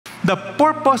The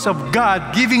purpose of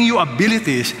God giving you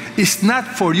abilities is not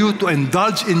for you to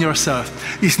indulge in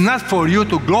yourself. It's not for you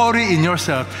to glory in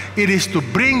yourself. It is to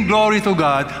bring glory to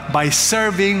God by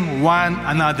serving one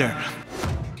another.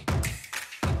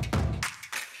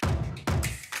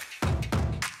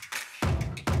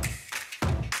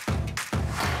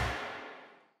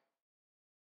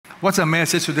 What's the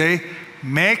message today?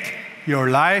 Make your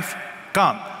life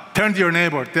count. Turn to your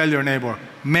neighbor, tell your neighbor,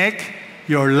 make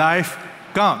your life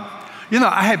count. You know,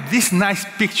 I have this nice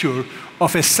picture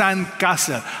of a sand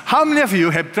castle. How many of you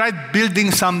have tried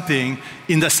building something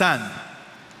in the sand?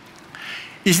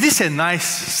 Is this a nice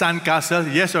sand castle?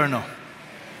 Yes or no?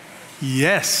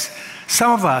 Yes.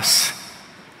 Some of us,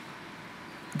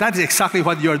 that is exactly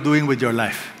what you are doing with your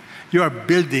life. You are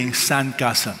building sand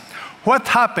castle. What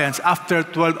happens after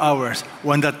 12 hours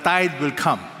when the tide will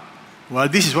come? Well,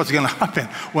 this is what's going to happen.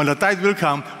 When the tide will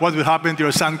come, what will happen to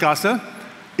your sandcastle?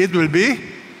 It will be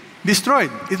destroyed.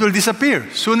 It will disappear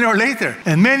sooner or later.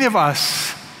 And many of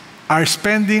us are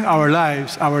spending our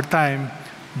lives, our time,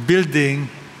 building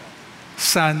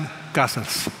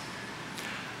sandcastles.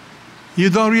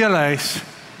 You don't realize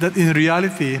that in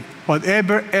reality,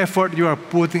 whatever effort you are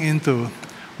putting into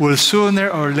will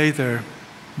sooner or later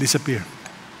disappear.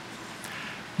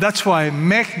 That's why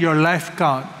make your life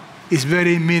count is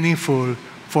very meaningful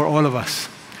for all of us.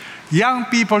 Young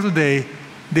people today,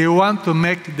 they want to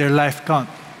make their life count.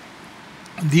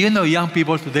 Do you know young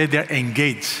people today, they're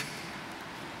engaged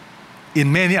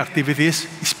in many activities,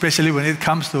 especially when it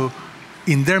comes to,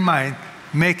 in their mind,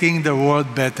 making the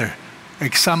world better.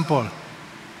 Example,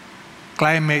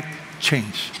 climate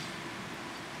change,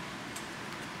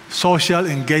 social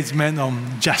engagement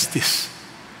on justice,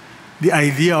 the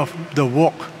idea of the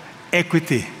woke,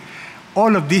 equity.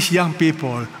 All of these young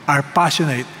people are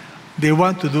passionate. They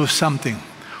want to do something.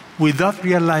 Without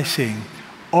realizing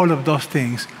all of those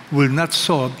things will not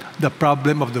solve the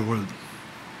problem of the world.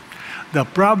 The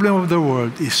problem of the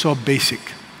world is so basic.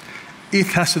 It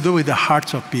has to do with the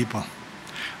hearts of people.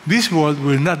 This world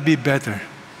will not be better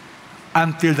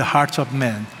until the hearts of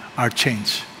men are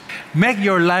changed. Make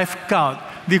your life count.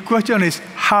 The question is,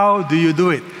 how do you do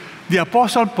it? The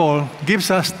Apostle Paul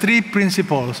gives us 3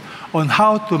 principles on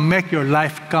how to make your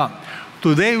life count.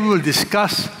 Today we will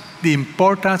discuss the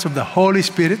importance of the Holy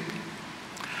Spirit.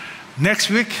 Next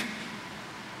week,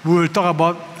 we will talk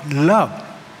about love.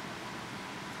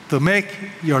 To make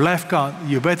your life count,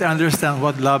 you better understand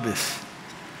what love is.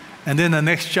 And then the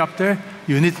next chapter,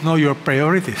 you need to know your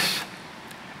priorities.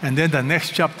 And then the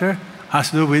next chapter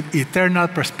has to do with eternal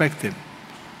perspective.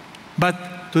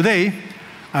 But today,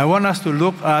 I want us to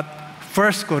look at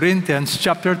 1 Corinthians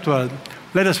chapter 12.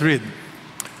 Let us read.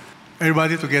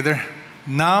 Everybody together.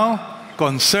 Now,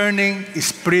 concerning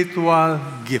spiritual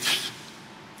gifts.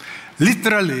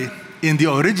 Literally, in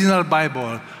the original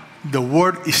Bible, the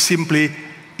word is simply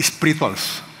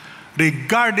spirituals.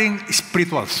 Regarding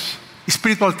spirituals,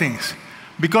 spiritual things.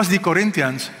 Because the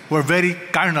Corinthians were very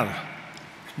carnal.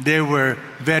 They were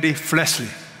very fleshly.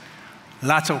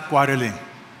 Lots of quarreling.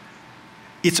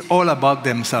 It's all about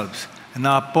themselves. And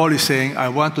now Paul is saying, I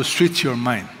want to switch your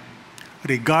mind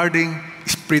regarding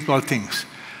spiritual things.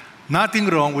 Nothing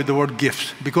wrong with the word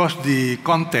gifts, because the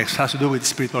context has to do with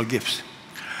spiritual gifts.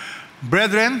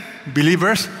 Brethren,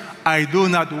 believers, I do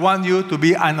not want you to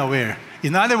be unaware.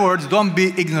 In other words, don't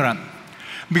be ignorant,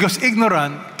 because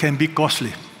ignorant can be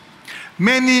costly.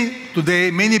 Many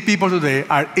people today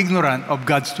are ignorant of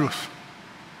God's truth.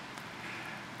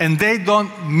 And they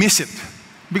don't miss it,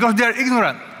 because they are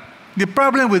ignorant. The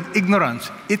problem with ignorance,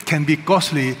 it can be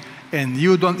costly, and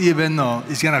you don't even know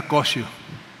it's going to cost you.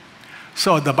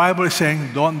 So the Bible is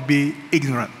saying, don't be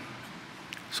ignorant.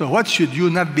 So what should you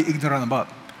not be ignorant about?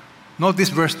 Notice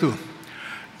verse 2.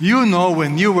 You know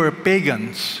when you were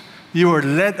pagans, you were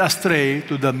led astray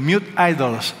to the mute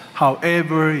idols,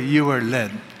 however you were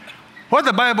led. What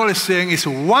the Bible is saying is,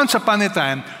 once upon a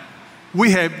time,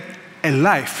 we have a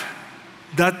life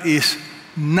that is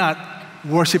not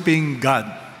worshiping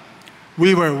God.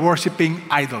 We were worshiping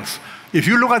idols. If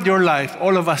you look at your life,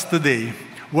 all of us today,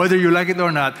 whether you like it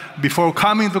or not, before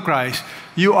coming to Christ,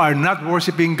 you are not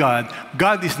worshiping God.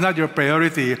 God is not your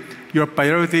priority. Your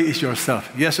priority is yourself.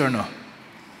 Yes or no?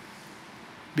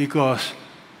 Because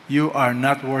you are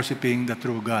not worshiping the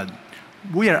true God.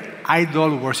 We are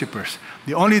idol worshipers.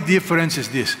 The only difference is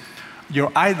this. Your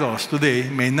idols today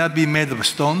may not be made of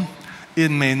stone.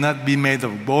 It may not be made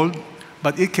of gold.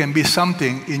 But it can be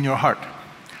something in your heart.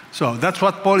 So that's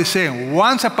what Paul is saying.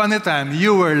 Once upon a time,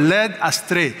 you were led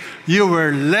astray. You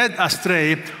were led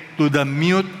astray to the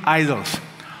mute idols.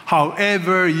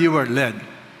 However you were led.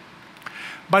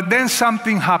 But then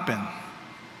something happened.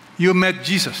 You met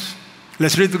Jesus.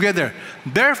 Let's read together.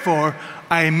 Therefore,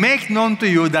 I make known to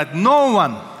you that no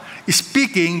one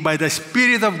speaking by the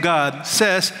Spirit of God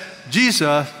says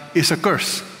Jesus is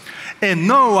accursed. And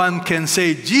no one can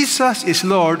say Jesus is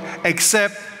Lord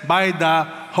except by the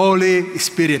Holy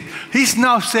Spirit. He's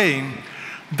now saying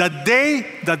the day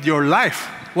that your life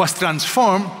was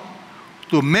transformed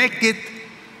to make it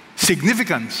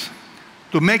significant,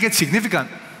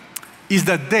 is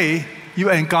the day you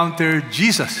encounter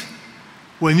Jesus.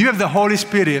 When you have the Holy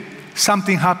Spirit,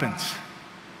 something happens.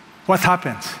 What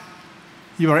happens?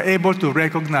 You are able to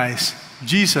recognize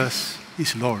Jesus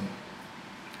is Lord.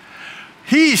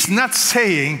 He is not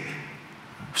saying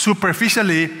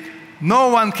superficially, no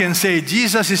one can say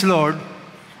Jesus is Lord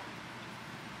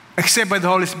except by the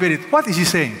Holy Spirit. What is he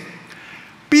saying?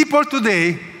 People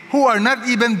today who are not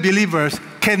even believers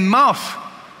can mouth,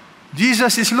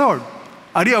 Jesus is Lord.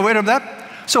 Are you aware of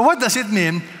that? So what does it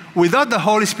mean? Without the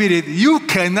Holy Spirit, you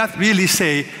cannot really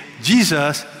say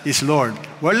Jesus is Lord.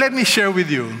 Well, let me share with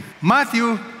you.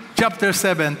 Matthew chapter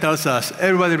 7 tells us,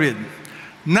 everybody read,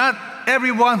 not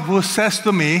everyone who says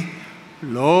to me,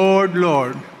 Lord,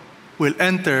 Lord, will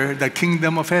enter the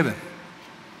kingdom of heaven,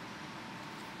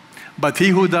 but he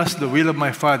who does the will of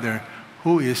my Father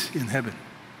who is in heaven.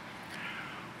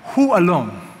 Who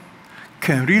alone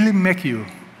can really make you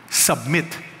submit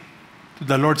to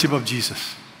the Lordship of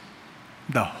Jesus?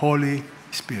 The Holy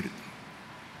Spirit.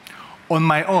 On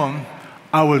my own,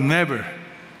 I will never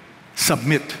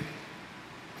submit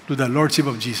to the Lordship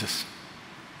of Jesus.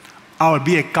 I will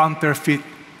be a counterfeit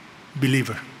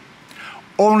believer.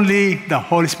 Only the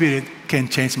Holy Spirit can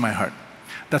change my heart.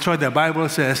 That's why the Bible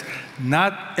says,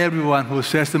 not everyone who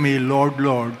says to me, Lord,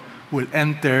 Lord, will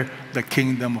enter the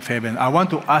kingdom of heaven. I want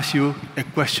to ask you a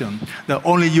question that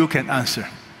only you can answer.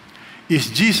 Is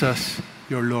Jesus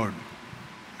your Lord?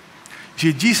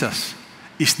 See, Jesus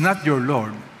is not your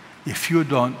Lord if you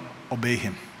don't obey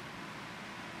him.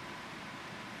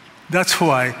 That's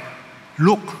why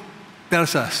Luke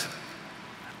tells us,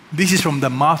 this is from the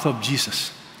mouth of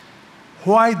Jesus.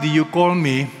 Why do you call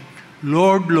me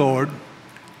Lord, Lord,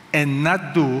 and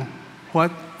not do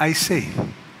what I say?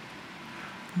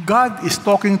 God is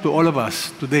talking to all of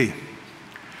us today.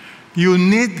 You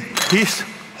need his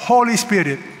Holy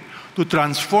Spirit to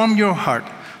transform your heart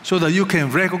so that you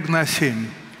can recognize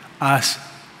him as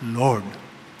Lord.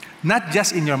 Not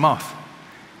just in your mouth,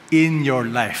 in your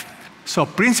life. So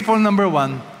principle number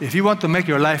one, if you want to make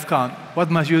your life count, what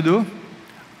must you do?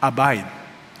 Abide.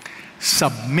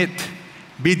 Submit.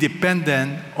 Be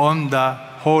dependent on the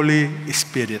Holy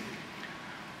Spirit.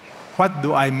 What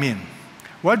do I mean?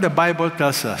 Well, the Bible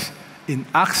tells us in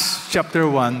Acts chapter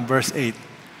 1, verse 8,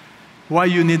 why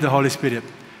you need the Holy Spirit.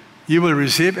 You will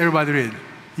receive, everybody read,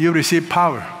 you receive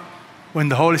power when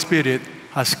the Holy Spirit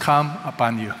has come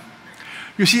upon you.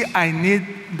 You see, I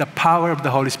need the power of the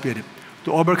Holy Spirit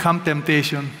to overcome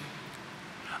temptation.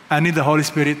 I need the Holy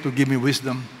Spirit to give me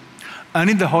wisdom. I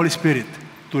need the Holy Spirit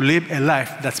to live a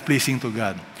life that's pleasing to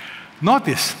God.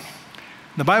 Notice,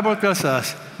 the Bible tells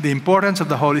us the importance of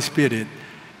the Holy Spirit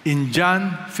in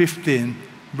John 15,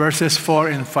 verses 4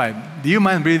 and 5. Do you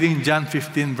mind reading John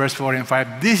 15, verse 4 and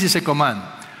 5? This is a command.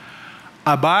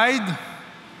 Abide,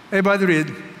 everybody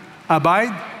read,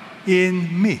 abide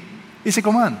in me. It's a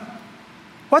command.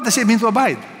 What does it mean to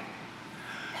abide?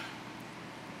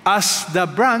 As the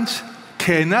branch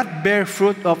cannot bear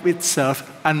fruit of itself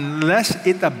unless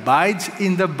it abides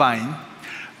in the vine,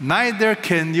 neither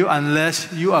can you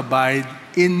unless you abide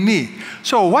in me.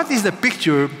 So what is the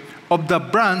picture of the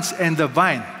branch and the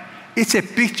vine? It's a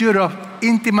picture of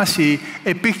intimacy,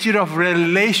 a picture of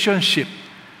relationship.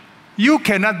 You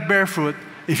cannot bear fruit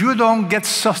if you don't get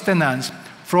sustenance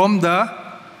from the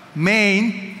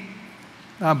main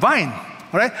vine.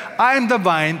 All right? I am the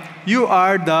vine, you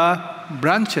are the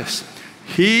branches.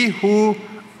 He who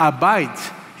abides,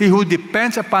 he who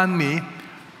depends upon me,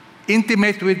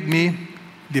 intimate with me,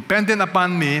 dependent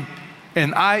upon me,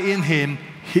 and I in him,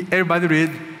 everybody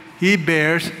read, he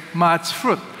bears much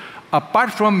fruit.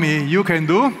 Apart from me, you can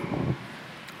do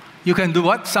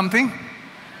what? Something?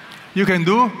 You can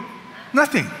do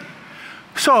nothing.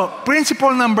 So,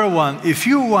 principle number one, if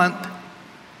you want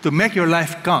to make your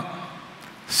life count,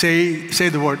 say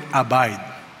the word abide.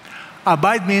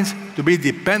 Abide means to be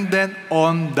dependent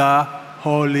on the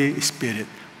Holy Spirit.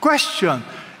 Question,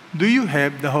 do you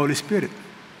have the Holy Spirit?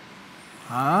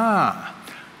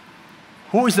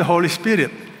 Who is the Holy Spirit?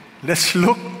 Let's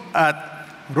look at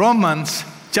Romans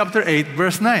chapter 8,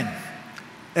 verse 9.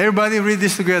 Everybody read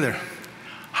this together.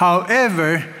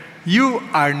 However, you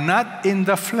are not in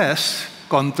the flesh,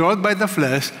 controlled by the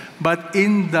flesh, but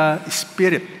in the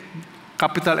Spirit.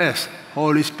 Capital S,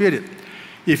 Holy Spirit.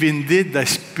 if indeed the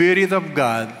Spirit of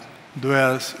God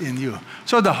dwells in you.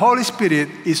 So the Holy Spirit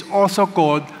is also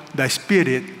called the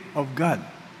Spirit of God.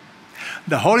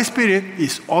 The Holy Spirit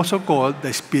is also called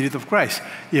the Spirit of Christ.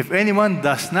 If anyone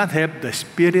does not have the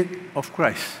Spirit of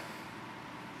Christ,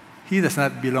 he does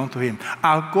not belong to him.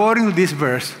 According to this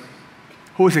verse,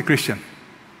 who is a Christian?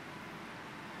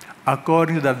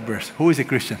 According to that verse, who is a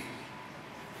Christian?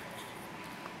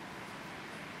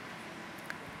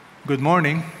 Good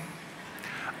morning.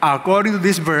 According to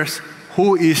this verse,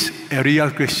 who is a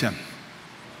real Christian?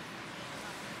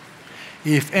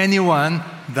 If anyone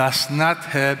does not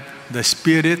have the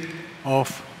Spirit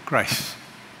of Christ.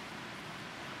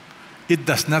 It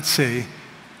does not say,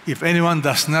 if anyone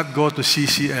does not go to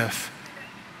CCF,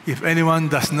 if anyone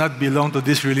does not belong to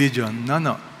this religion. No,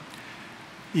 no.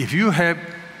 If you have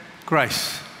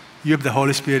Christ, you have the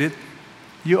Holy Spirit,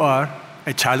 you are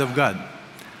a child of God.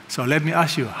 So let me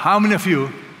ask you, how many of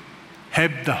you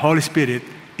have the Holy Spirit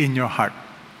in your heart?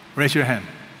 Raise your hand.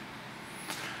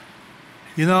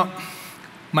 You know,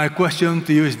 my question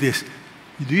to you is this.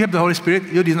 Do you have the Holy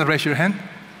Spirit? You did not raise your hand.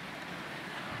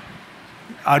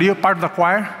 Are you part of the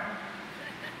choir?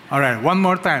 All right, one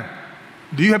more time.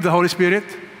 Do you have the Holy Spirit?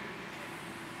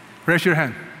 Raise your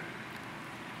hand.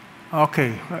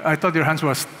 Okay, I thought your hands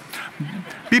was...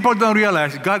 People don't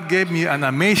realize God gave me an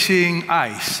amazing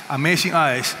eyes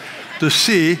to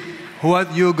see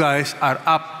what you guys are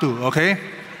up to, okay?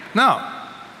 Now,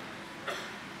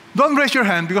 don't raise your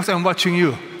hand because I'm watching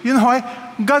you. You know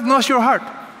why? God knows your heart.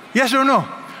 Yes or no?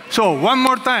 So one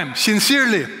more time,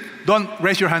 sincerely, don't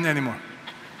raise your hand anymore.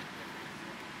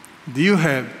 Do you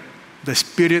have the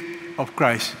Spirit of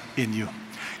Christ in you?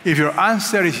 If your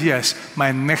answer is yes,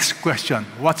 my next question,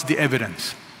 what's the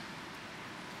evidence?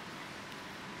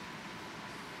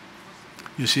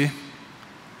 You see?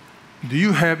 Do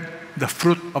you have the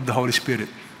fruit of the Holy Spirit?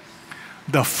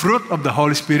 The fruit of the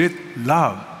Holy Spirit,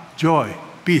 love, joy,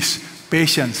 peace,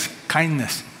 patience,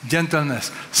 kindness,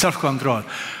 gentleness, self-control.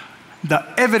 The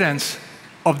evidence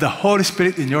of the Holy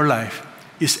Spirit in your life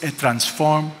is a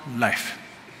transformed life.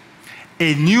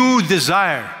 A new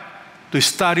desire to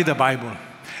study the Bible.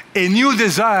 A new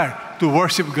desire to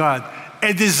worship God.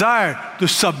 A desire to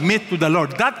submit to the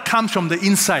Lord. That comes from the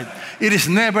inside. It is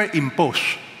never imposed.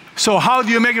 So how do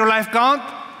you make your life count?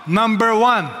 Number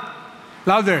one,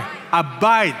 louder,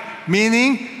 abide,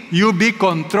 meaning you be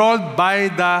controlled by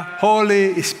the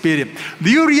Holy Spirit. Do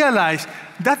you realize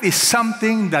that is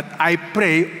something that I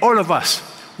pray all of us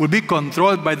will be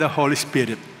controlled by the Holy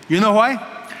Spirit? You know why?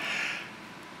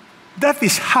 That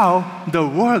is how the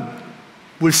world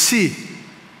will see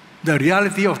the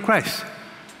reality of Christ.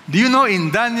 Do you know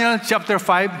in Daniel chapter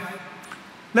 5?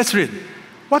 Let's read.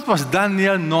 What was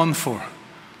Daniel known for?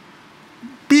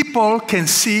 People can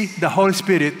see the Holy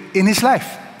Spirit in his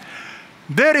life.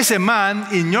 There is a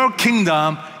man in your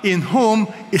kingdom in whom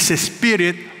is a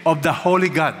spirit of the holy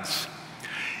gods.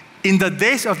 In the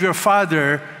days of your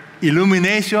father,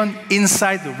 illumination,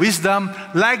 insight, wisdom,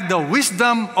 like the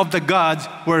wisdom of the gods,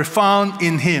 were found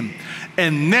in him.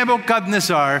 And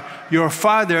Nebuchadnezzar, your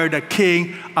father, the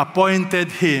king,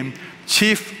 appointed him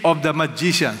chief of the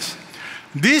magicians.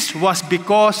 This was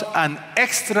because an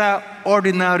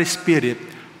extraordinary spirit,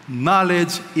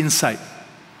 knowledge, insight,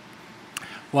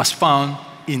 was found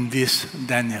in this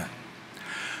Daniel.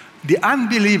 The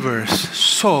unbelievers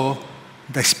saw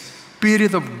the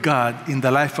Spirit of God in the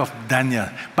life of Daniel,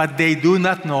 but they do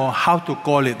not know how to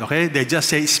call it, okay? They just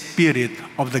say Spirit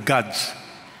of the gods.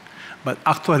 But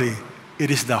actually, it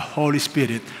is the Holy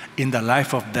Spirit in the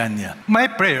life of Daniel. My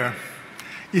prayer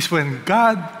is when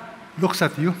God looks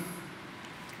at you,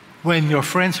 when your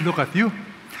friends look at you,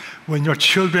 when your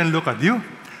children look at you,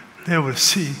 they will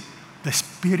see the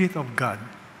Spirit of God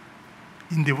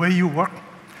in the way you work,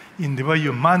 in the way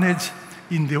you manage,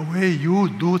 in the way you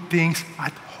do things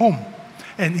at home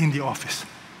and in the office.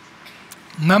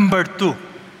 Number two,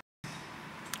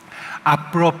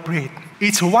 appropriate.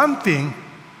 It's one thing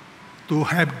to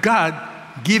have God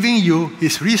giving you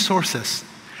His resources,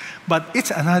 but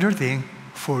it's another thing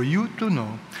for you to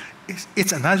know.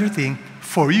 It's another thing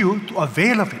for you to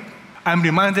avail of it. I'm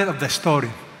reminded of the story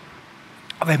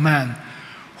of a man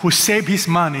who saved his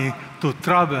money to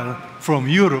travel from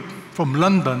Europe, from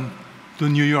London to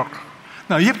New York.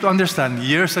 Now you have to understand,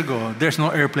 years ago, there's no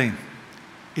airplane.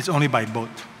 It's only by boat.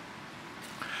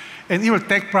 And it will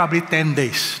take probably 10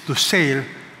 days to sail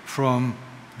from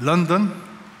London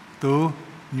to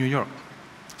New York.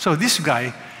 So this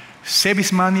guy saved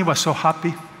his money, was so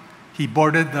happy. He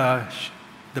boarded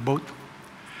the boat.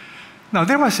 Now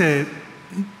there was a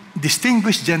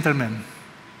distinguished gentleman,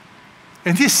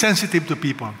 and he's sensitive to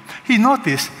people. He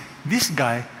noticed this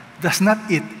guy does not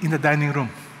eat in the dining room.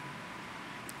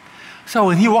 So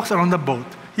when he walks around the boat,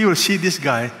 he will see this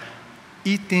guy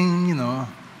eating,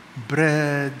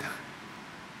 bread,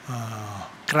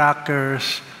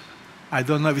 crackers. I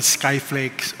don't know if it's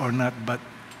skyflakes or not, but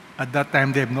at that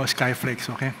time they have no skyflakes,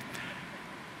 okay?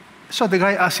 So the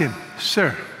guy asked him,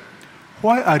 "Sir,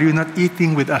 why are you not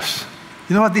eating with us?"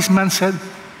 You know what this man said?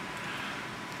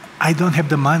 "I don't have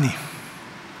the money."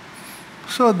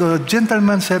 So the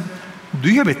gentleman said, "Do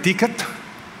you have a ticket?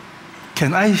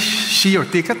 Can I see your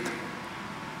ticket?"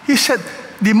 He said,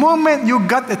 "The moment you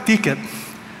got a ticket,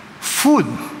 food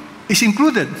is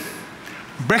included.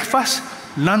 Breakfast,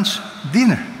 lunch,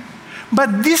 dinner."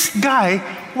 But this guy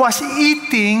was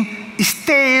eating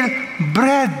stale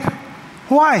bread.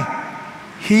 Why?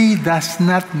 He does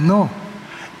not know.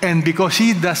 And because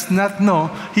he does not know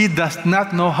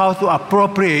how to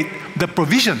appropriate the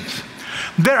provisions.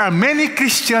 There are many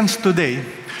Christians today,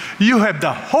 you have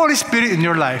the Holy Spirit in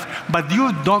your life, but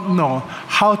you don't know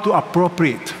how to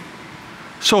appropriate.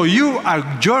 So you are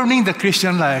journeying the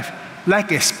Christian life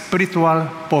like a spiritual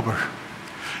pauper.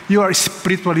 You are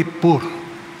spiritually poor.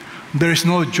 There is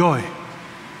no joy.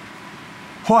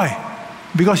 Why?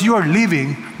 Because you are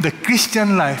living the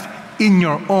Christian life in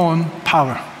your own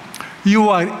power. You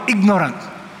are ignorant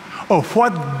of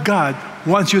what God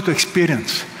wants you to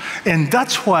experience. And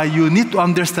that's why you need to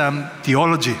understand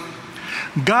theology.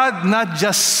 God not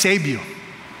just saved you.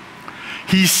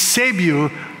 He saved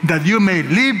you that you may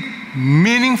live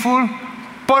meaningful,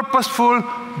 purposeful,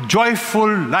 joyful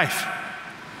life.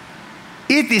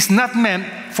 It is not meant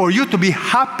for you to be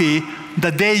happy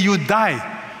the day you die.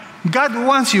 God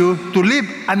wants you to live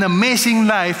an amazing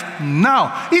life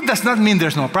now. It does not mean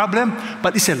there's no problem,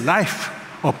 but it's a life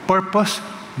of purpose,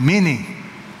 meaning.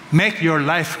 Make your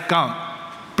life count.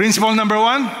 Principle number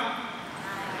 1,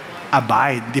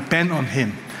 abide, depend on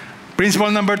Him.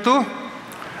 Principle number 2,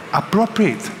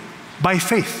 appropriate by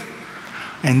faith.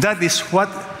 And that is what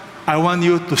I want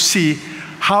you to see,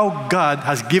 how God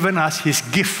has given us His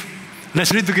gift.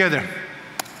 Let's read together.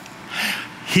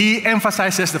 He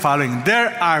emphasizes the following.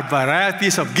 There are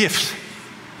varieties of gifts.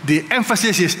 The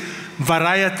emphasis is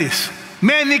varieties.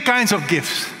 Many kinds of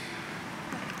gifts.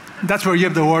 That's where you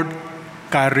have the word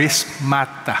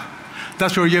charismata.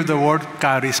 That's where you have the word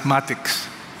charismatics.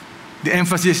 The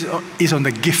emphasis is on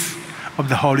the gift of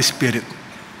the Holy Spirit.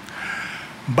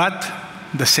 But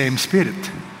the same Spirit.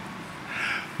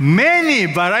 Many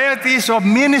varieties of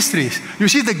ministries. You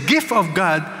see, the gift of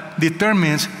God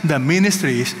determines the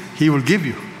ministries He will give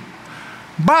you.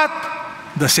 But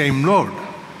the same Lord.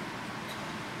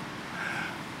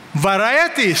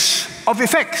 Varieties of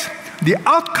effects. The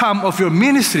outcome of your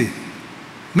ministry.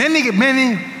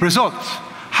 Many results.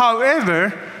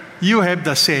 However, you have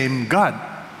the same God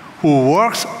who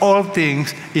works all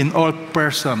things in all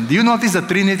persons. Do you notice the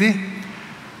Trinity?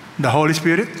 The Holy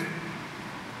Spirit,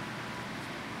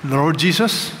 the Lord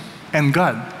Jesus, and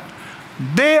God.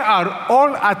 They are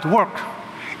all at work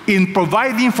in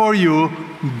providing for you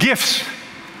gifts.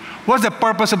 What's the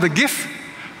purpose of the gift?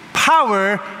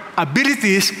 Power,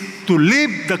 abilities to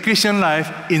live the Christian life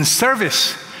in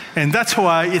service. And that's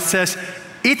why it says,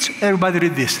 everybody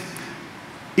read this.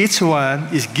 Each one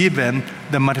is given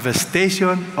the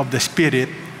manifestation of the Spirit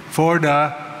for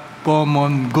the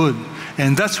common good.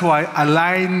 And that's why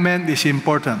alignment is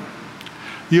important.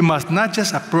 You must not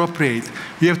just appropriate,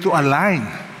 you have to align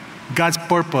God's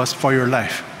purpose for your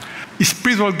life.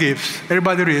 Spiritual gifts,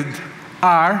 everybody read,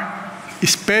 are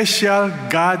special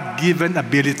God-given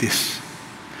abilities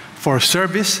for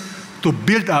service to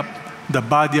build up the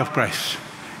body of Christ.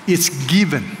 It's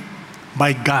given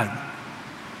by God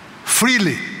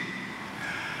freely.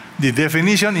 The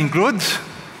definition includes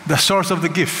the source of the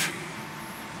gift,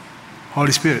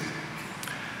 Holy Spirit.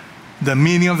 The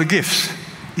meaning of the gifts,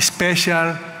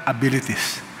 special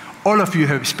abilities. All of you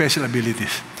have special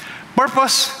abilities.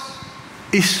 Purpose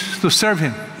is to serve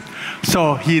Him.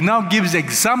 So He now gives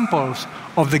examples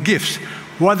of the gifts.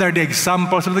 What are the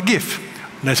examples of the gift?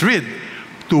 Let's read.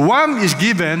 To one is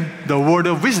given the word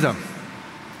of wisdom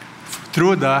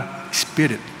through the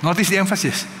Spirit. Notice the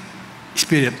emphasis.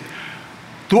 Spirit.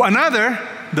 To another,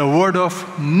 the word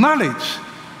of knowledge.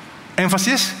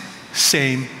 Emphasis,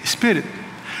 same Spirit.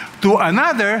 To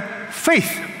another,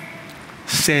 faith.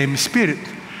 Same Spirit.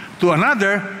 To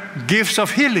another, gifts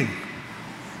of healing.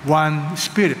 One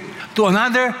Spirit. To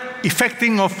another,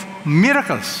 effecting of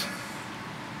miracles.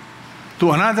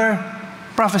 To another,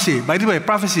 prophecy. By the way,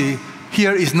 prophecy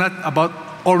here is not about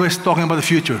always talking about the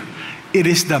future. It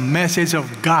is the message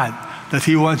of God that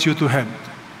He wants you to have.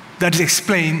 That is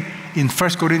explained in 1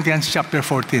 Corinthians chapter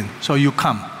 14. So you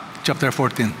come, chapter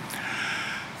 14.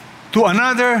 To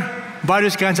another,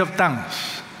 various kinds of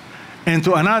tongues. And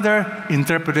to another,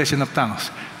 interpretation of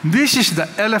tongues. This is the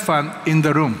elephant in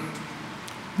the room,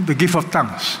 the gift of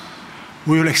tongues.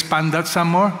 We will expand that some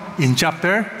more in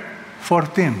chapter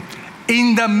 14.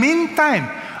 In the meantime,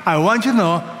 I want you to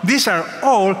know, these are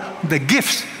all the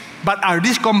gifts. But are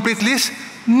these complete list?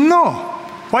 No.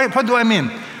 What do I mean?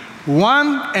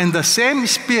 One and the same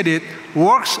Spirit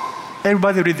works.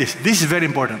 Everybody read this. This is very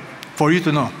important for you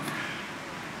to know.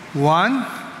 One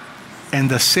and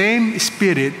the same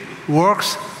Spirit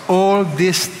works all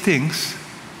these things,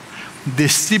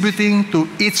 distributing to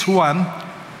each one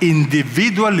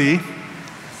individually,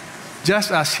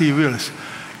 just as He wills.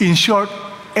 In short,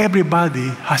 everybody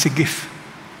has a gift.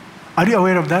 Are you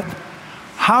aware of that?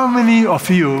 How many of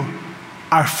you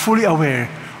are fully aware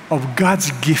of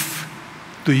God's gift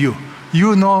to you?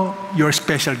 You know your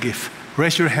special gift.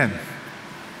 Raise your hand.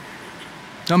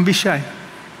 Don't be shy.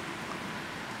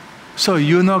 So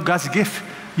you know God's gift.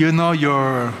 You know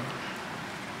your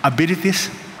abilities.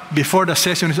 Before the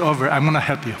session is over, I'm going to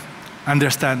help you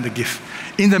understand the gift.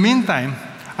 In the meantime,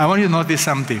 I want you to notice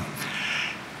something.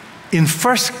 In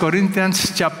 1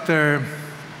 Corinthians chapter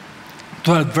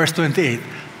 12, verse 28,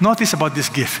 notice about this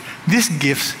gift. This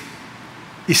gift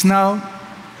is now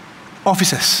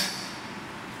offices.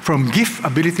 From gift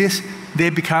abilities, they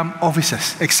become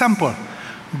offices. Example,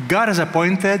 God has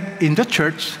appointed in the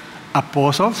church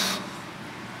apostles,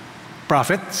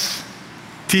 prophets,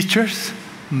 teachers,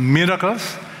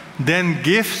 miracles, then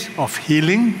gifts of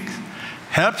healing,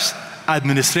 helps,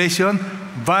 administration,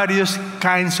 various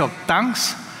kinds of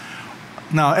tongues.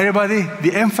 Now, everybody,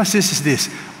 the emphasis is this.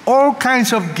 All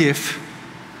kinds of gifts,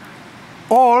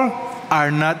 all are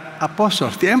not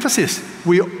apostles. The emphasis,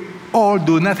 we all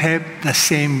do not have the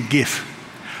same gift.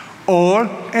 All,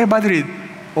 everybody read,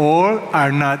 all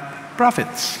are not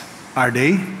prophets, are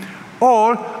they?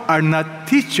 All are not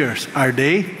teachers, are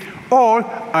they? All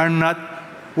are not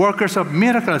workers of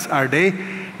miracles, are they?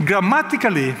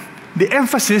 Grammatically, the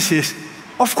emphasis is,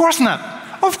 of course not.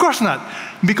 Of course not.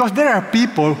 Because there are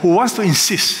people who want to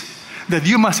insist that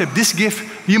you must have this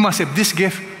gift, you must have this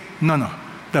gift. No, no.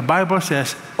 The Bible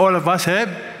says all of us have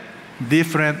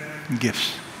different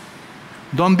gifts.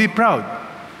 Don't be proud.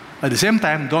 At the same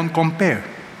time, don't compare.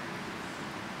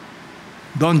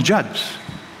 Don't judge.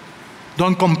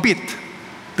 Don't compete.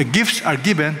 The gifts are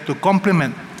given to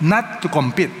complement, not to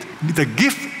compete. The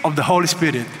gift of the Holy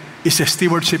Spirit is a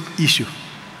stewardship issue.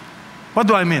 What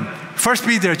do I mean? 1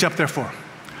 Peter chapter 4.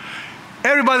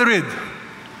 Everybody read.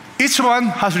 Each one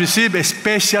has received a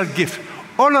special gift.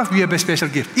 All of you have a special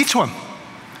gift. Each one.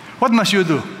 What must you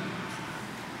do?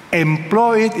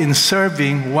 Employ it in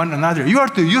serving one another. You are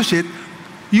to use it.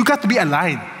 You got to be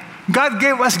aligned. God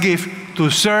gave us gift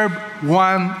to serve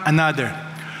one another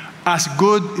as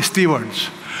good stewards.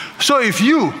 So if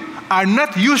you are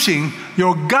not using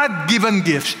your God-given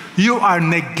gifts, you are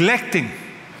neglecting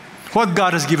what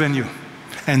God has given you.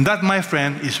 And that, my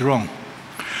friend, is wrong.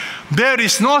 There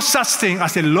is no such thing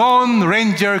as a Lone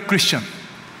Ranger Christian.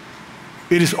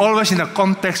 It is always in the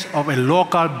context of a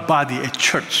local body, a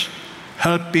church,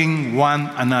 helping one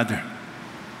another.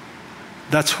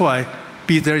 That's why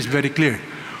Peter is very clear.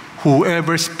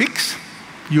 Whoever speaks,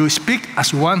 you speak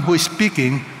as one who is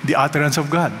speaking the utterance of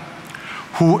God.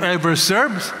 Whoever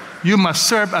serves, you must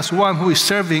serve as one who is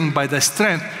serving by the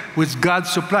strength which God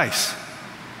supplies.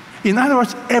 In other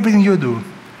words, everything you do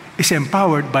is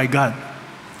empowered by God,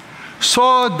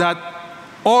 so that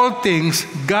all things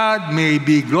God may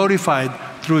be glorified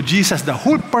through Jesus. The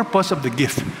whole purpose of the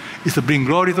gift is to bring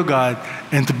glory to God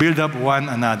and to build up one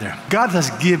another. God has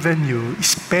given you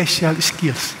special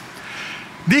skills.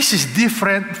 This is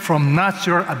different from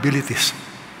natural abilities.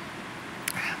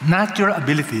 Natural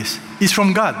abilities is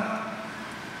from God.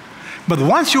 But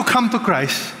once you come to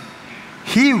Christ,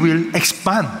 He will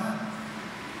expand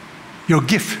your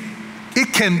gift.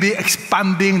 It can be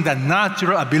expanding the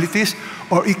natural abilities,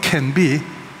 or it can be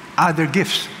other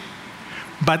gifts.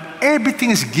 But everything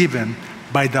is given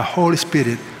by the Holy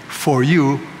Spirit for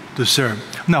you to serve.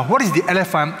 Now, what is the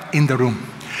elephant in the room?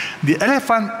 The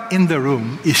elephant in the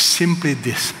room is simply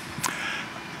this.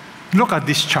 Look at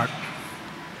this chart.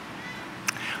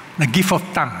 The gift of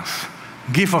tongues,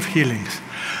 gift of healings.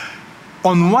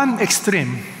 On one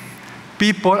extreme,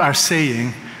 people are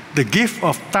saying the gift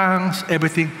of tongues,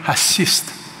 everything has ceased.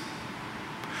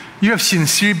 You have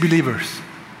sincere believers.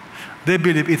 They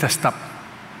believe it has stopped.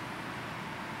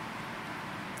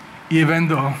 Even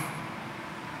though,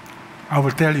 I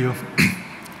will tell you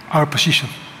our position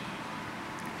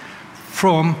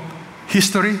from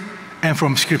history and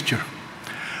from Scripture.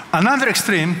 Another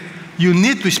extreme, you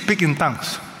need to speak in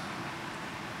tongues.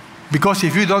 Because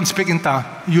if you don't speak in tongues,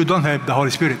 you don't have the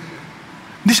Holy Spirit.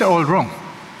 These are all wrong.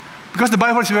 Because the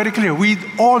Bible is very clear. We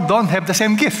all don't have the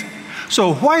same gift.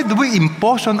 So why do we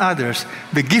impose on others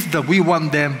the gift that we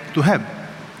want them to have?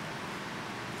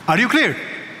 Are you clear?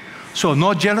 So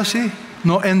no jealousy,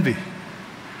 no envy.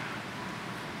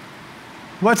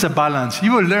 What's the balance?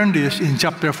 You will learn this in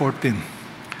chapter 14.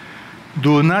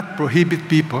 Do not prohibit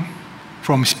people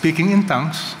from speaking in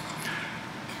tongues.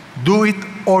 Do it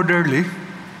orderly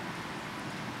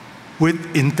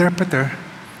with interpreter.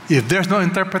 If there's no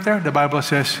interpreter, the Bible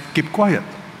says, keep quiet.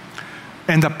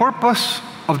 And the purpose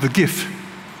of the gift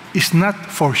is not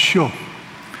for show.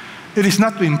 It is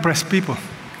not to impress people.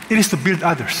 It is to build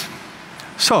others.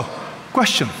 So,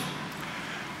 question.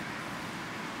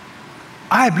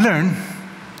 I've learned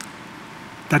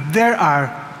that there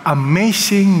are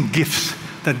amazing gifts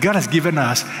that God has given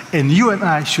us, and you and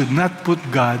I should not put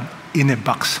God in a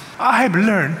box. I have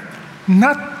learned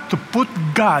not to put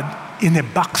God in a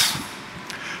box.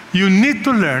 You need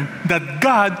to learn that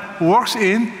God works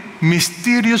in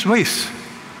mysterious ways.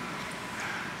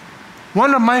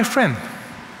 One of my friends,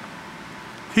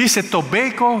 he's a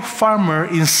tobacco farmer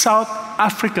in South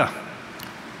Africa.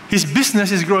 His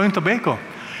business is growing tobacco.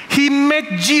 He met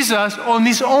Jesus on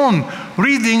his own,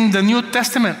 reading the New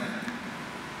Testament.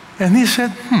 And he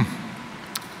said,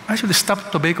 I should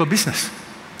stop tobacco business.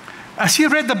 As he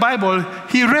read the Bible,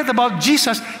 he read about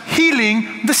Jesus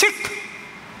healing the sick.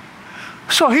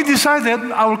 So he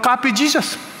decided, I will copy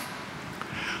Jesus.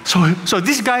 So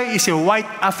this guy is a white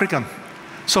African.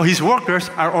 So his workers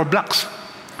are all blacks.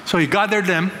 So he gathered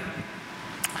them.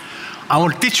 I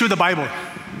will teach you the Bible.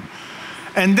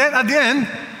 And then at the end,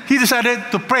 he decided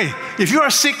to pray. If you are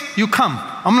sick, you come.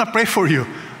 I'm going to pray for you.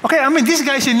 Okay, I mean, this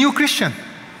guy is a new Christian.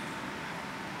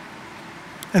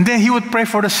 And then he would pray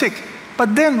for the sick.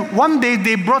 But then one day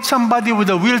they brought somebody with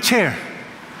a wheelchair.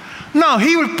 Now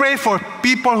he will pray for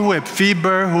people who have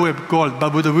fever, who have cold,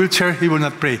 but with a wheelchair he will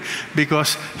not pray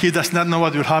because he does not know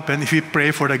what will happen if he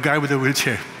pray for the guy with the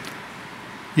wheelchair.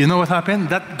 You know what happened?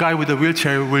 That guy with the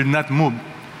wheelchair will not move.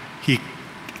 He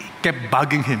kept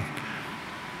bugging him.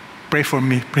 Pray for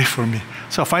me, pray for me.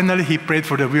 So finally he prayed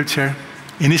for the wheelchair.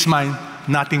 In his mind,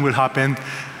 nothing will happen.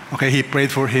 Okay, he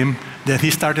prayed for him. Then he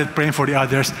started praying for the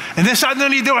others. And then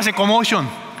suddenly there was a commotion.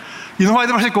 You know why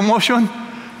there was a commotion?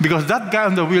 Because that guy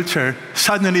on the wheelchair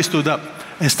suddenly stood up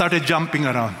and started jumping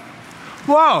around.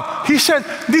 Wow, he said,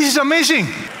 this is amazing.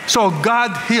 So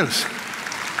God heals.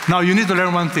 Now you need to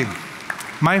learn one thing.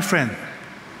 My friend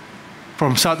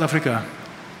from South Africa,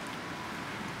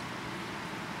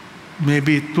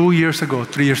 maybe 2 years ago,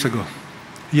 3 years ago,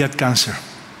 he had cancer.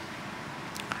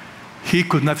 He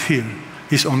could not heal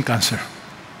his own cancer.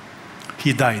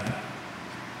 He died.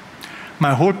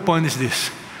 My whole point is this.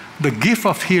 The gift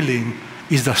of healing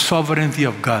is the sovereignty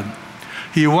of God.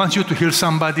 He wants you to heal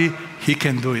somebody, He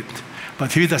can do it. But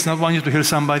if He does not want you to heal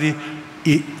somebody,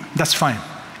 that's fine.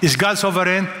 Is God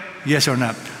sovereign? Yes or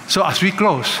not? So as we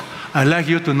close, I'd like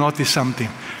you to notice something.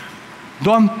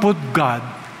 Don't put God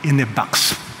in a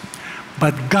box.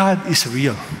 But God is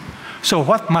real. So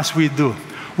what must we do?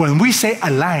 When we say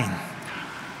align,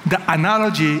 the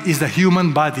analogy is the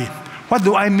human body. What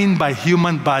do I mean by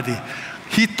human body?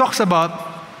 He talks about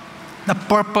the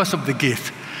purpose of the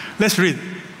gift. Let's read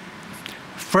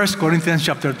 1 Corinthians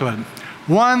chapter 12.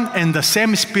 One and the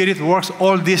same Spirit works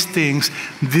all these things,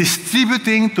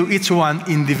 distributing to each one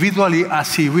individually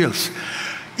as He wills.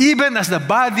 Even as the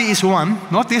body is one,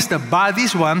 notice the body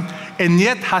is one, and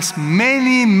yet has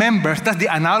many members. That's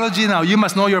the analogy now. You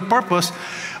must know your purpose.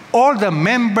 All the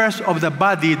members of the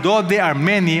body, though they are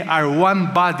many, are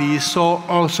one body, so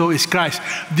also is Christ.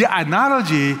 The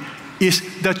analogy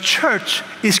is the church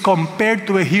is compared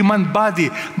to a human body.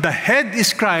 The head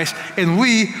is Christ, and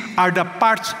we are the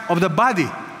parts of the body.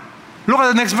 Look at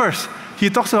the next verse. He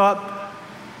talks about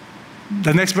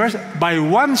the next verse. By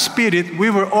one Spirit, we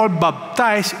were all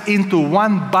baptized into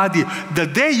one body. The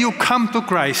day you come to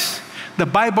Christ, the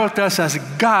Bible tells us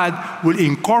God will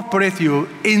incorporate you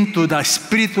into the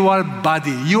spiritual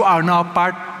body. You are now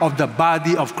part of the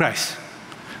body of Christ.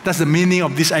 That's the meaning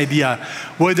of this idea.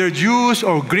 Whether Jews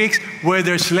or Greeks,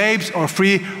 whether slaves or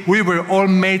free, we were all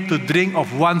made to drink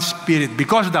of one Spirit.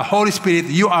 Because of the Holy Spirit,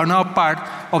 you are now part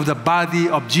of the body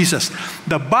of Jesus.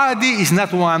 The body is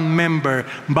not one member,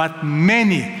 but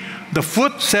many. The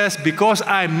foot says, because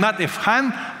I am not a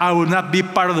hand, I will not be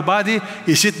part of the body.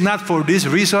 Is it not for this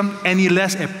reason any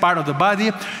less a part of the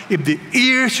body? If the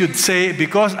ear should say,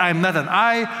 because I am not an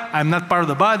eye, I am not part of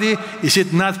the body, is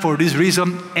it not for this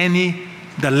reason any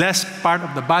the less part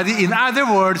of the body. In other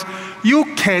words,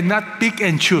 you cannot pick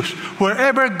and choose.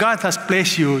 Wherever God has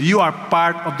placed you, you are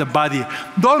part of the body.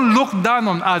 Don't look down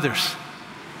on others.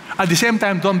 At the same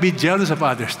time, don't be jealous of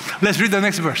others. Let's read the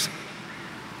next verse.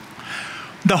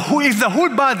 If the whole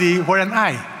body were an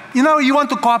eye, you want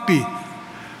to copy,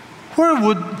 where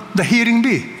would the hearing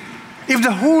be? If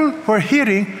the whole were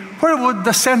hearing, where would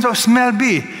the sense of smell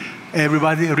be?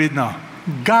 Everybody read now.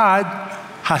 God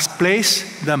has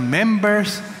placed the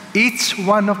members, each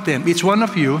one of them, each one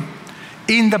of you,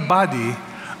 in the body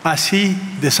as He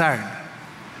desired.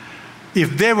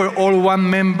 If they were all one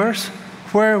members,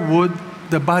 where would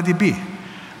the body be?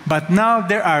 But now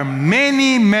there are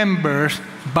many members,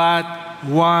 but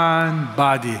one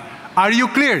body. Are you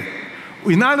clear?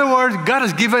 In other words, God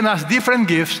has given us different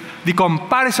gifts. The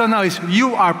comparison now is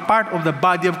you are part of the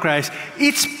body of Christ.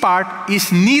 Each part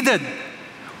is needed.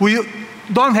 We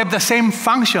don't have the same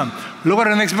function. Look at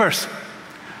the next verse.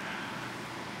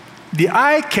 The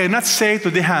eye cannot say to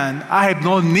the hand, I have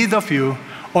no need of you,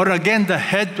 or again the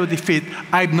head to the feet,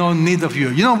 I have no need of you.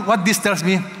 You know what this tells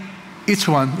me? Each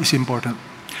one is important.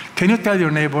 Can you tell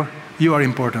your neighbor, you are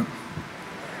important?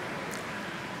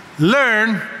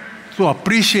 Learn to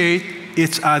appreciate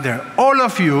each other. All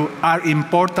of you are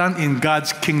important in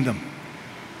God's kingdom.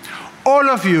 All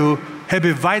of you have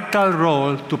a vital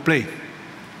role to play.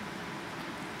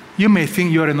 You may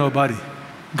think you are a nobody.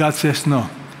 God says no,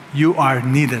 you are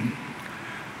needed.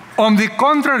 On the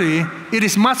contrary, it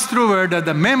is much truer that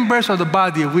the members of the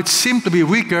body which seem to be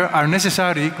weaker are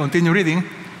necessary, continue reading,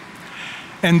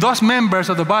 and those members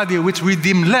of the body which we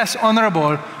deem less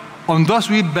honorable, on those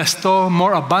we bestow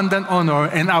more abundant honor,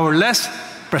 and our less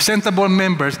presentable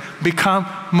members become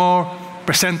more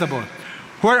presentable.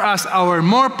 Whereas our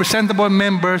more presentable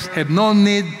members have no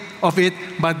need of it,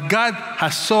 but God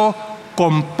has so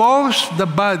composed the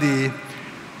body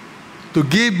to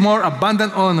give more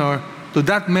abundant honor to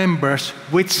that members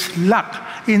which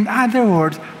lack. In other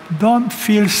words, don't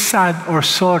feel sad or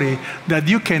sorry that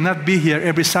you cannot be here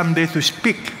every Sunday to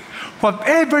speak.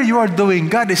 Whatever you are doing,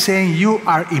 God is saying you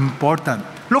are important.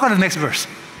 Look at the next verse.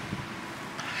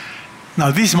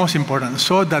 Now this is most important,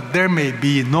 so that there may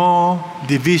be no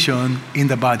division in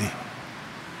the body,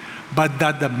 but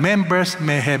that the members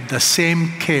may have the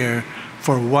same care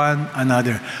for one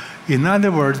another. In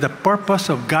other words, the purpose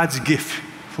of God's gift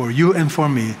for you and for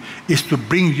me is to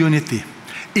bring unity.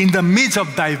 In the midst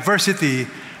of diversity,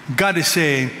 God is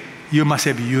saying you must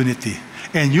have unity.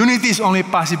 And unity is only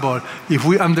possible if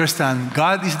we understand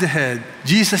God is the head,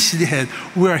 Jesus is the head.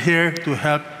 We are here to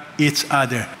help each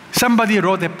other. Somebody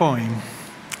wrote a poem,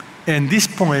 and this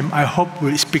poem I hope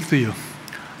will speak to you.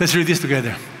 Let's read this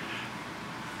together.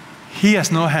 He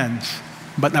has no hands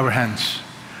but our hands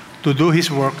to do His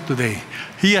work today.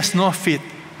 He has no feet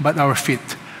but our feet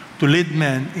to lead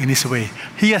men in His way.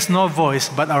 He has no voice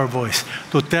but our voice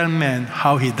to tell men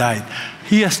how He died.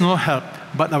 He has no help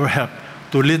but our help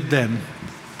to lead them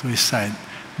to His side.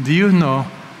 Do you know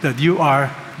that you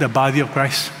are the body of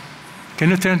Christ? Can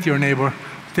you turn to your neighbor?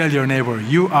 Tell your neighbor,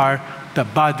 you are the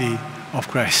body of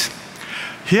Christ.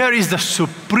 Here is the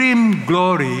supreme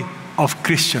glory of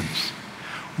Christians.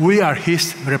 We are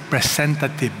His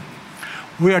representative.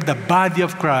 We are the body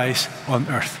of Christ on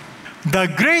earth. The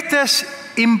greatest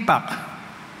impact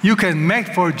you can make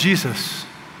for Jesus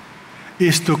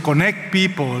is to connect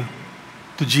people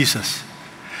to Jesus.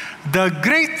 The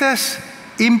greatest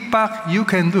impact you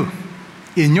can do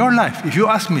in your life, if you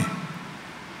ask me,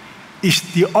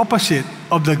 is the opposite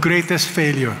of the greatest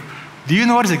failure. Do you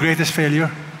know what is the greatest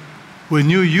failure? When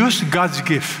you use God's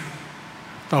gift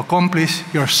to accomplish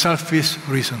your selfish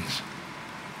reasons.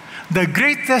 The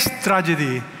greatest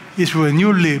tragedy is when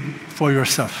you live for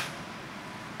yourself,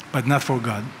 but not for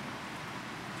God.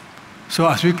 So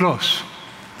as we close,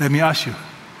 let me ask you,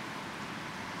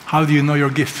 how do you know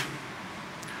your gift?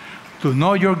 To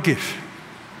know your gift,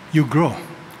 you grow.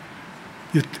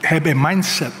 You have a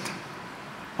mindset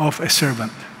of a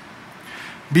servant.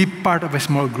 Be part of a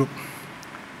small group.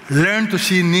 Learn to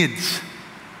see needs.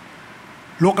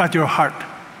 Look at your heart.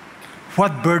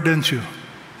 What burdens you?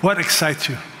 What excites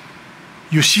you?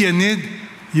 You see a need,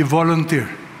 you volunteer.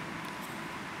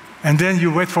 And then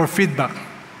you wait for feedback.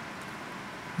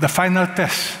 The final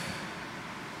test,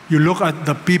 you look at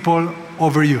the people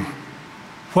over you.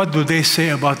 What do they say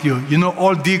about you? You know,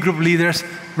 all D group leaders,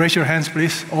 raise your hands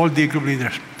please, all D group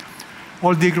leaders.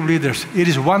 All D group leaders, it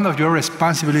is one of your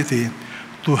responsibility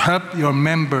to help your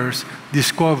members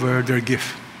discover their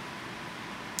gift.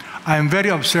 I am very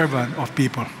observant of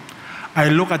people. I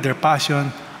look at their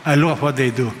passion, I look at what they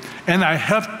do, and I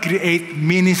help create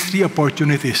ministry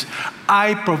opportunities.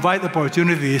 I provide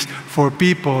opportunities for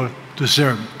people to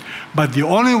serve. But the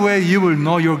only way you will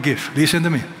know your gift, listen to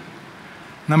me.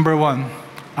 Number one,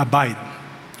 abide.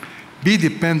 Be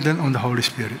dependent on the Holy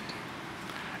Spirit.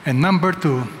 And number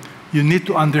two, you need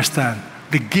to understand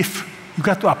the gift. You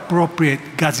got to appropriate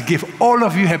God's gift. All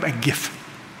of you have a gift.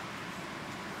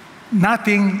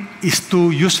 Nothing is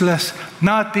too useless.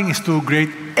 Nothing is too great.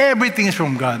 Everything is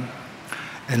from God.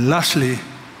 And lastly,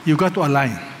 you got to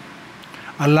align.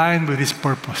 Align with His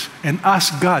purpose. And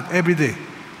ask God every day,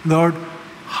 Lord,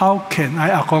 how can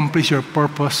I accomplish your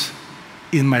purpose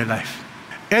in my life?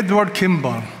 Edward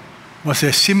Kimball was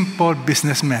a simple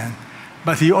businessman,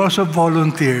 but he also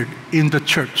volunteered in the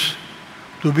church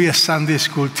to be a Sunday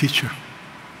school teacher,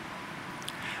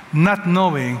 not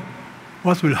knowing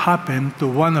what will happen to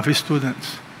one of his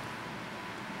students,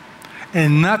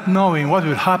 and not knowing what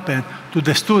will happen to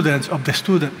the students of the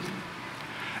student.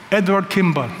 Edward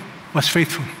Kimball was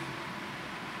faithful.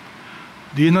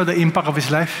 Do you know the impact of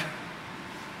his life?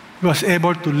 He was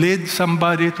able to lead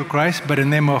somebody to Christ by the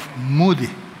name of Moody.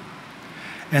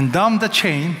 And down the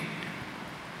chain,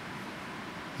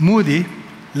 Moody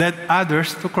led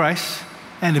others to Christ,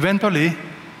 and eventually,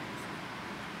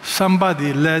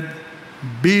 somebody led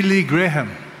Billy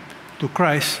Graham to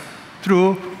Christ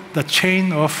through the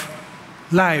chain of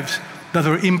lives that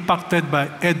were impacted by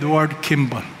Edward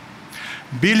Kimball.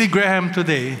 Billy Graham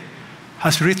today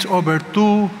has reached over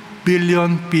 2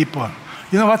 billion people.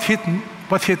 You know what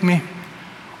hit me?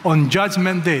 On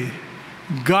Judgment Day,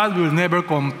 God will never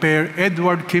compare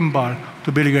Edward Kimball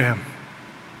to Billy Graham.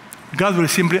 God will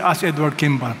simply ask Edward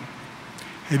Kimball,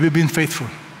 have you been faithful?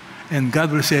 And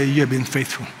God will say, you have been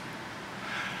faithful.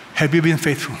 Have you been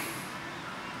faithful?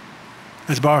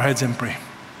 Let's bow our heads and pray.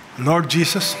 Lord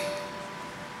Jesus,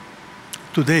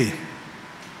 today,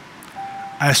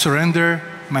 I surrender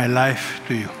my life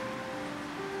to you.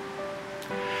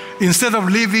 Instead of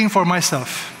living for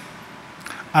myself,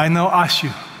 I now ask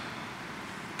you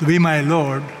to be my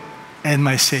Lord and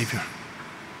my Savior.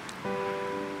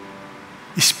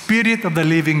 Spirit of the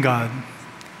living God,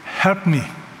 help me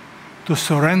to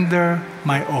surrender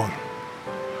my all.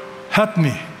 Help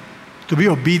me to be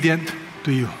obedient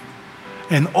to you.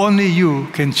 And only you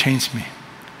can change me.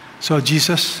 So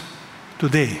Jesus,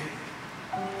 today,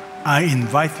 I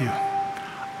invite you.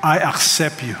 I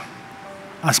accept you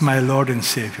as my Lord and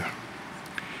Savior.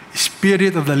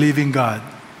 Spirit of the living God,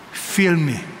 fill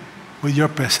me with your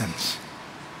presence.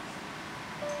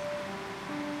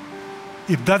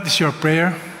 If that is your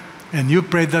prayer, and you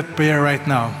prayed that prayer right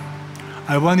now,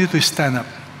 I want you to stand up.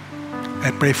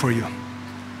 I pray for you.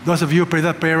 Those of you who pray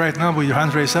that prayer right now with your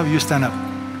hands raised up, you stand up.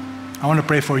 I want to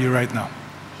pray for you right now.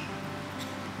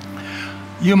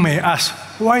 You may ask,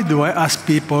 why do I ask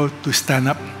people to stand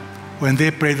up when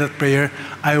they pray that prayer?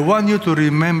 I want you to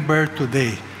remember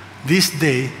today, this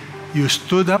day, you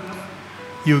stood up,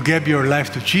 you gave your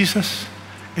life to Jesus,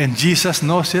 and Jesus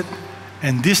knows it,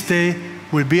 and this day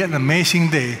will be an amazing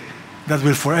day that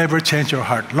will forever change your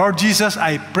heart. Lord Jesus,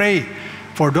 I pray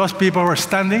for those people who are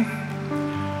standing,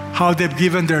 how they've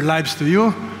given their lives to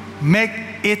you. Make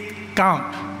it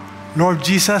count. Lord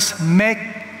Jesus, make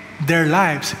their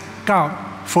lives count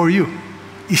for you.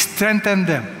 Strengthen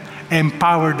them,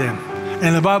 empower them,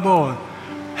 and above all,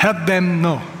 help them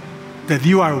know that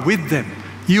you are with them.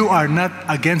 You are not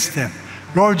against them.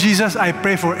 Lord Jesus, I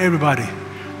pray for everybody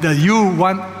that you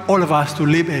want all of us to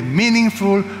live a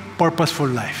meaningful, purposeful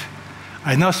life.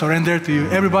 I now surrender to you,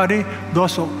 everybody,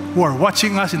 those who are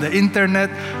watching us in the internet,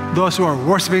 those who are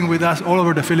worshiping with us all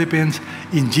over the Philippines.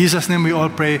 In Jesus' name we all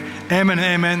pray. Amen and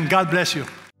amen. God bless you.